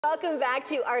Welcome back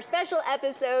to our special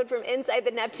episode from inside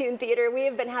the Neptune Theater. We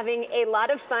have been having a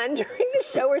lot of fun during the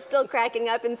show. We're still cracking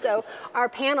up, and so our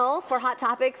panel for Hot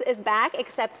Topics is back,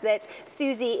 except that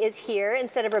Suzie is here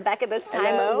instead of Rebecca this time.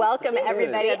 Hello. Welcome,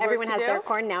 everybody. Good. Everyone has their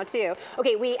corn now, too.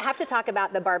 Okay, we have to talk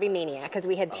about the Barbie Mania, because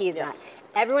we had teased that.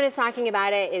 Everyone is talking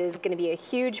about it. It is going to be a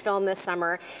huge film this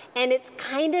summer, and it's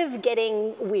kind of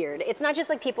getting weird. It's not just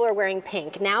like people are wearing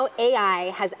pink. Now AI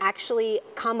has actually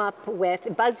come up with,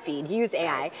 BuzzFeed used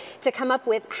AI to come up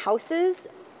with houses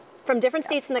from different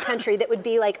states in the country that would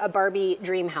be like a Barbie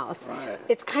dream house. Right.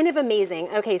 It's kind of amazing.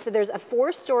 Okay, so there's a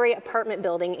 4-story apartment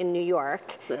building in New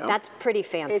York. Yeah. That's pretty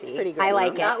fancy. It's pretty good. I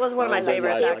like it. That was one of my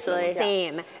favorites, actually.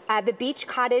 Same. The beach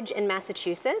cottage in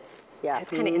Massachusetts. Yeah, I was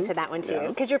kind of into that one too.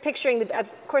 Because you're picturing,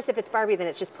 of course, if it's Barbie, then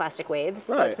it's just plastic waves,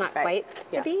 so it's not quite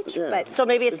the beach. Yeah. But so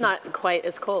maybe it's not quite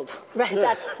as cold.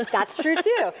 Right, that's true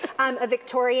too. A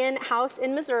Victorian house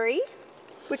in Missouri.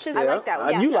 Which is, I like that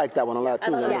one. You like that one a lot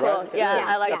too, right? Yeah,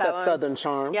 I like that one. Southern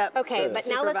charm. Yep. Okay, but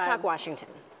now let's talk Washington.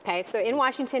 Okay, so in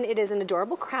Washington, it is an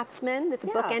adorable craftsman that's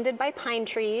bookended by pine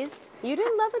trees. You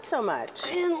didn't love it so much.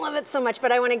 I didn't love it so much,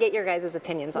 but I want to get your guys'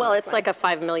 opinions on well, this it's like a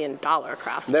 $5 million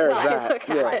craftsman. There's that.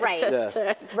 Right. Just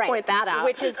to point that out.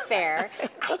 Which is fair.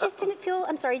 I just didn't feel,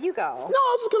 I'm sorry, you go. No,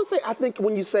 I was just going to say, I think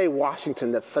when you say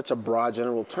Washington, that's such a broad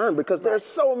general term because there's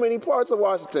so many parts of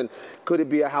Washington. Could it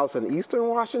be a house in Eastern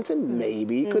Washington?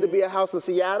 Maybe. Could it be a house in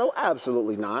Seattle?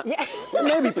 Absolutely not. Yeah.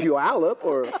 Maybe Puyallup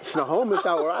or Snohomish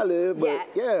out where I live, but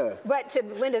But to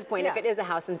Linda's point, if it is a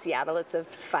house in Seattle, it's a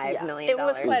 $5 million. It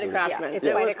was quite a craftsman. It's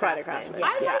quite a craftsman.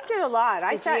 I liked it a lot.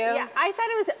 I thought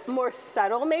it was more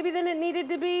subtle maybe than it needed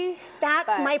to be.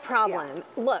 That's my problem.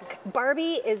 Look,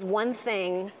 Barbie is one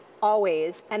thing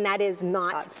always, and that is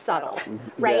not subtle,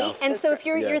 right? Yes. And so if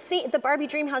you're the Barbie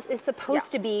Dreamhouse is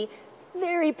supposed to be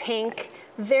very pink,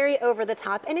 very over the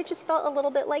top, and it just felt a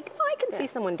little bit like, oh, I can see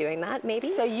someone doing that, maybe.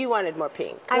 So you wanted more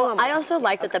pink. Well, I also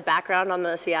liked that the background on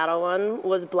the Seattle one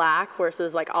was black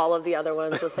versus like all of the other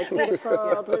ones was like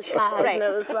beautiful blue skies, and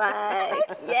it was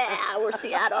like, yeah, we're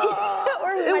Seattle.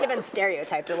 Or we might have been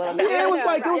stereotyped a little bit. Yeah, it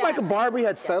was like a Barbie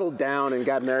had settled down and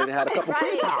got married and had a couple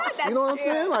treetops. You know what I'm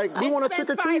saying? Like we want to trick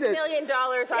or treat it. $5 million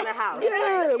on a house.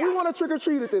 Yeah, we want to trick or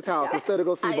treat at this house instead of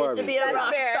go see Barbie. I used to be a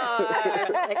rock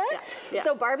star.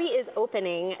 So Barbie is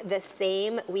opening the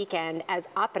same weekend as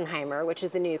Oppenheimer, which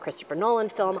is the new Christopher Nolan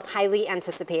film, highly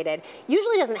anticipated.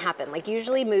 Usually doesn't happen. Like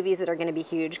usually movies that are going to be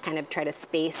huge kind of try to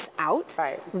space out.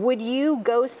 Right. Would you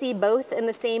go see both in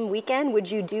the same weekend? Would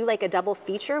you do like a double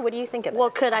feature? What do you think of this?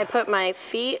 Well, could I put my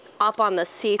feet up on the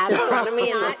seats in front of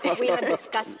me? We have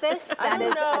discussed this. That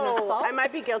is an assault. I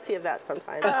might be guilty of that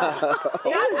sometimes.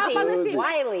 Suzie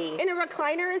Wiley. In a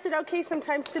recliner, is it okay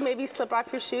sometimes to maybe slip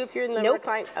off your shoe if you're in the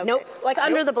recliner? Okay. Nope. Like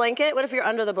under the blanket? What if you're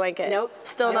under the blanket? Nope.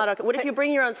 Still not okay. What if you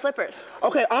bring your own slippers?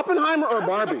 Okay, Oppenheimer or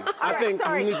Barbie? I think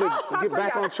we need to get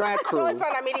back on track, crew. Totally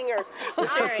fine. I'm eating yours. We're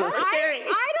sharing. I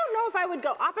don't know if I would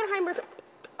go. Oppenheimer's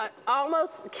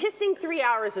almost kissing 3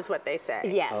 hours is what they say.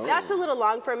 Yes. That's a little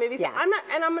long for a movie. So I'm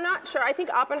not sure. I think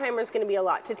Oppenheimer's going to be a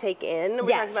lot to take in.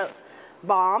 We're talking about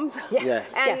bombs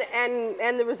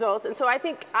and the results. And so I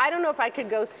don't know if I could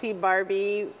go see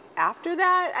Barbie after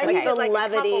that. I think the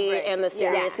levity and the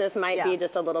seriousness might be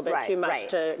just a little bit too much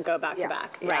to go back to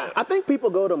back. Right. I think people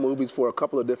go to movies for a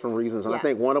couple of different reasons, and I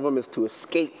think one of them is to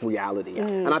escape reality.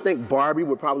 And I think Barbie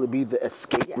would probably be the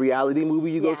escape reality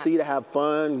movie you go see to have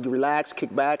fun, relax,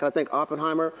 kick back. And I think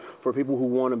Oppenheimer for people who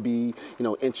want to be,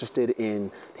 interested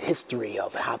in history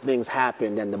of how things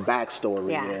happened and the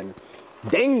backstory and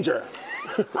danger.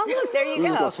 Oh, look, there you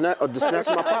go. Just snatch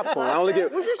my popcorn. I only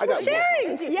get. I got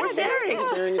sharing.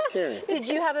 Sharing is caring. Did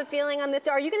you have a feeling on this?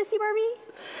 Are you going to see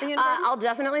Barbie? I'll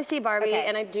definitely see Barbie,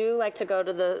 and I do like to go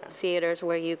to the theaters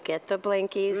where you get the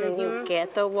blankies and you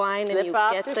get the wine and you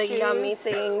get the yummy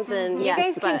things. And you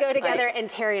guys can go together, and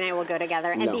Terry and I will go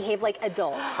together and behave like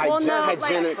adults. Well, no,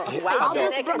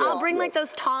 I'll bring like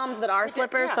those Toms that are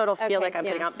slippers, so it'll feel like I'm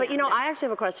putting on. But I actually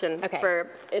have a question for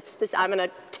I'm going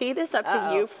to tee this up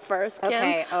to you first, Kim.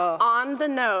 Okay. On the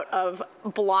note of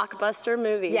blockbuster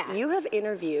movies, you have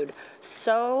interviewed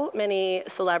so many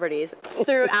celebrities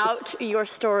throughout your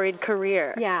storied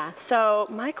career. Yeah. So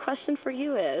my question for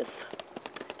you is,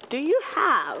 do you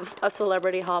have a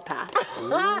celebrity hall pass?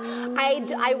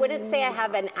 I wouldn't say I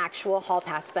have an actual hall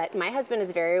pass, but my husband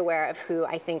is very aware of who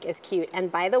I think is cute.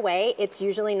 And by the way, it's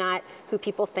usually not who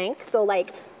people think. So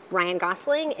like Ryan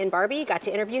Gosling in Barbie, got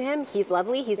to interview him. He's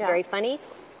lovely. He's very funny.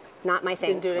 Not my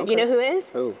thing. You know who is?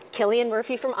 Who? Cillian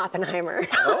Murphy from Oppenheimer.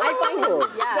 I find him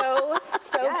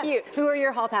so cute. Who are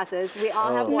your hall passes? We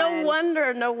all have one.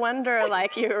 No wonder,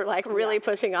 like you're like really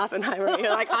pushing Oppenheimer.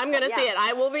 You're like, I'm gonna see it.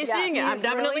 I will be seeing it. I'm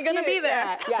definitely gonna be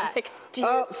there. Like,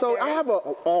 so I have an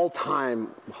all-time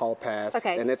hall pass,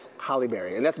 and it's Halle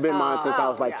Berry, and that's been mine since I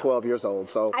was like 12 years old.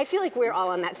 So I feel like we're all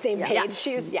on that same page.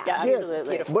 She's absolutely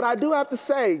beautiful. But I do have to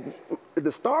say,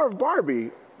 the star of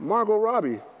Barbie, Margot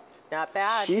Robbie. Not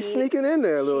bad. She's sneaking in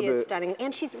there a little bit. She is stunning,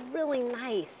 and she's really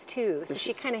nice too. So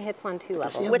she kind of hits on two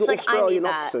levels. Which, like, I need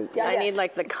that. I need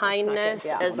like the kindness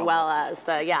as well as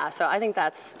the So I think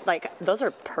that's like those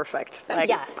are perfect.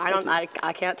 Like,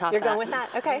 I can't top that. You're going with that,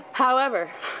 okay? However,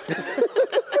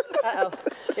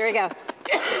 here we go.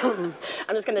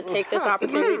 I'm just going to take this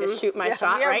opportunity to shoot my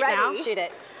shot right now. Shoot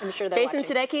it. I'm sure they're Jason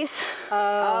Sudeikis,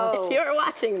 if you're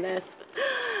watching this,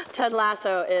 Ted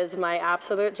Lasso is my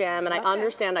absolute jam, and I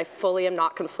understand I fully am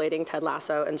not conflating Ted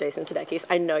Lasso and Jason Sudeikis.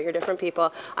 I know you're different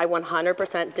people. I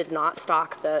 100% did not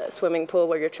stock the swimming pool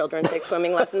where your children take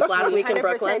swimming lessons last week in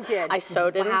Brooklyn. I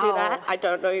so didn't do that. I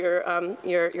don't know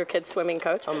your kid's swimming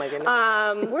coach. Oh my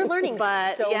goodness. We're learning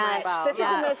so much. This is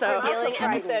the most revealing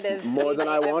episode of more than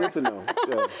I wanted to know.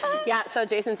 So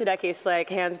Jason Sudeikis, like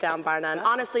hands down, bar none.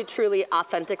 Honestly, truly,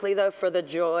 authentically though, for the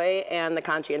joy and the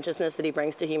conscientiousness that he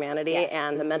brings to humanity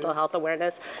and the mental health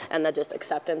awareness and the just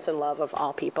acceptance and love of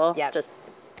all people, just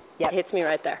hits me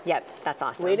right there. Yep, that's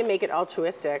awesome. Way to make it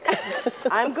altruistic.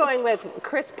 I'm going with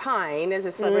Chris Pine as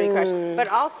a celebrity crush, but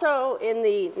also in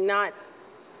the not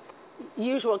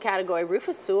usual category,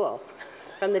 Rufus Sewell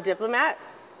from The Diplomat.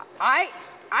 I know.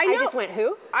 I just went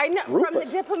who? I know Rufus. from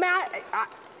The Diplomat.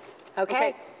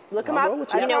 Okay. Look him up.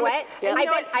 You know what? I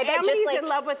bet Emily's just in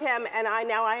love with him, and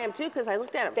now I am too because I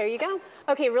looked at him. There you go.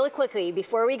 Okay, really quickly,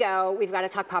 before we go, we've got to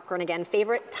talk popcorn again.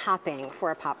 Favorite topping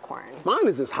for a popcorn? Mine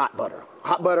is this hot butter.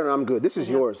 Hot butter, and I'm good. This is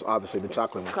yours, obviously, the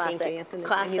chocolate one. Classic. Thank you.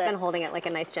 Classic. He's been holding it like a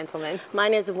nice gentleman.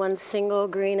 Mine is one single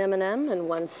green M&M and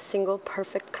one single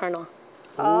perfect kernel.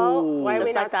 Oh, why are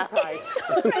we Just not like that. surprised?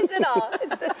 Surprised at all.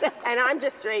 And I'm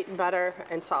just straight butter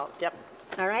and salt. Yep.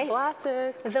 All right.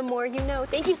 Classic. The more you know.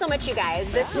 Thank you so much, you guys.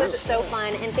 This was so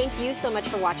fun, and thank you so much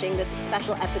for watching this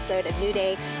special episode of New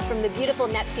Day from the beautiful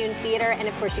Neptune Theater. And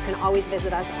of course, you can always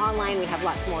visit us online. We have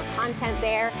lots more content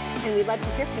there, and we'd love to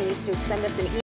hear from you, so send us an email.